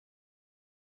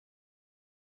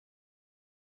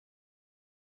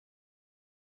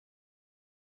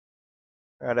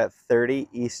We're out at 30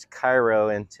 East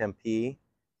Chiro in Tempe,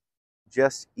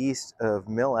 just east of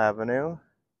Mill Avenue.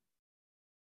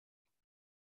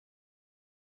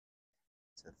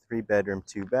 It's a 3-bedroom,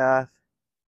 2-bath.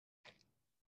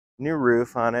 New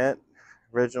roof on it,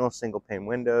 original single pane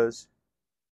windows.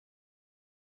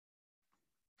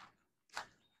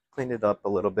 Cleaned it up a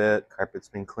little bit, carpet's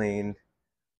been cleaned.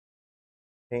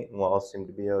 Paint and walls seem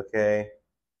to be okay.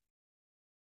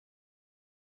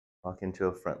 Walk into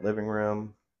a front living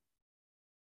room.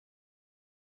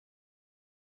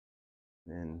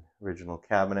 And original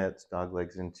cabinets, dog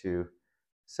legs into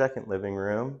second living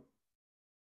room.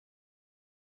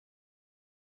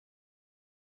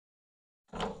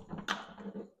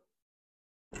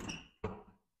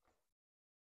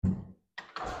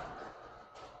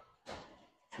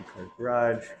 Two-car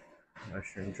garage,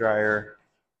 washer and dryer,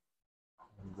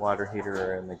 and water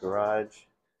heater are in the garage.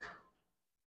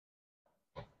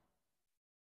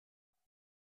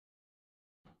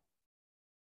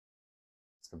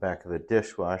 It's the back of the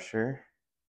dishwasher.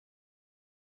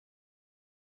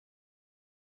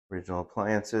 Original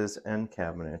appliances and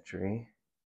cabinetry.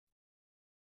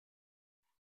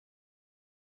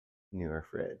 Newer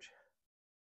fridge.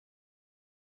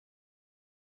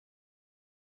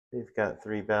 They've got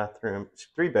 3 bedrooms,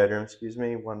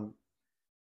 1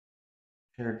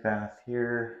 shared bath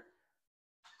here.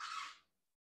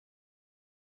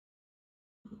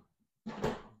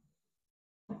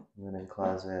 Linen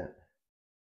closet.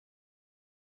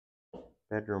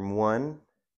 Bedroom 1.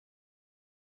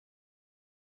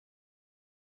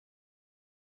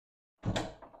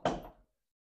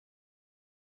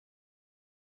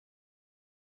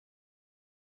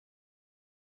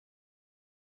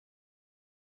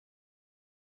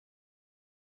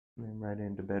 And then right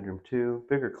into bedroom 2,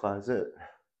 bigger closet.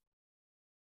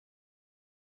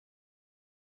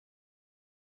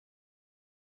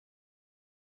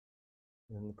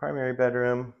 And the primary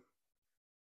bedroom,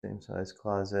 same size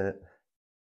closet.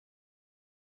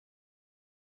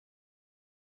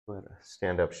 But a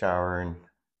stand-up shower and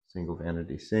single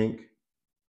vanity sink.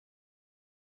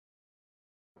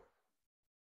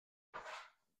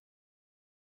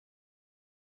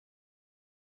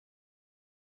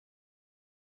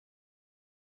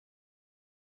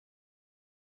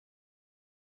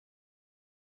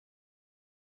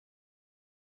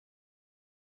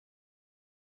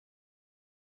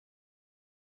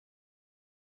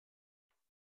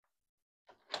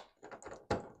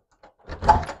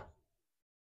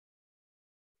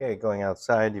 Okay, going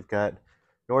outside, you've got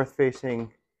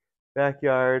north-facing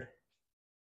backyard,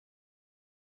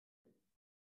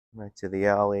 right to the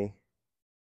alley.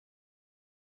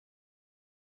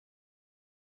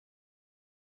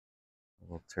 A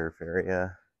little turf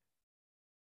area.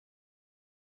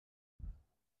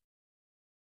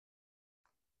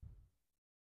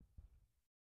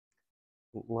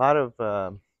 A lot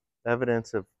of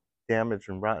evidence of damage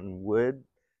and rotten wood.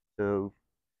 So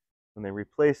when they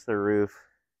replace the roof,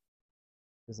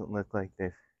 it doesn't look like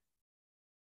they've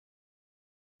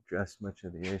addressed much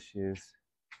of the issues.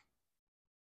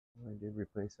 I did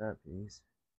replace that piece.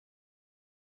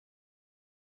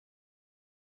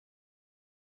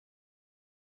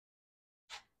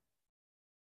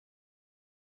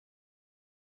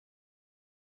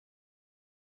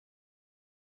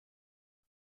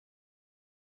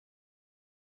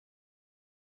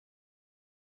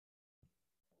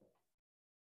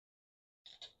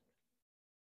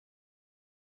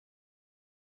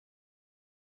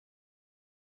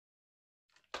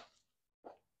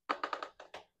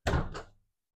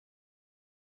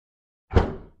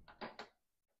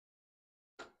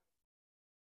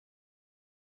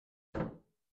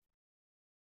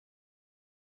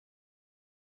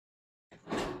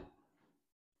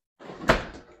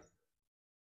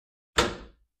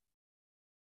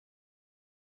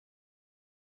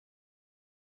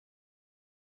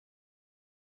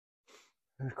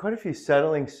 There's quite a few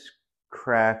settling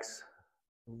cracks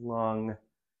along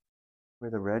where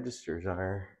the registers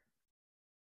are.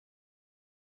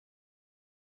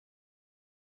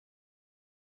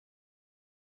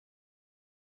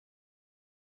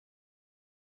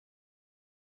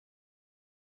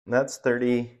 And that's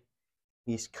 30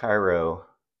 East Chiro.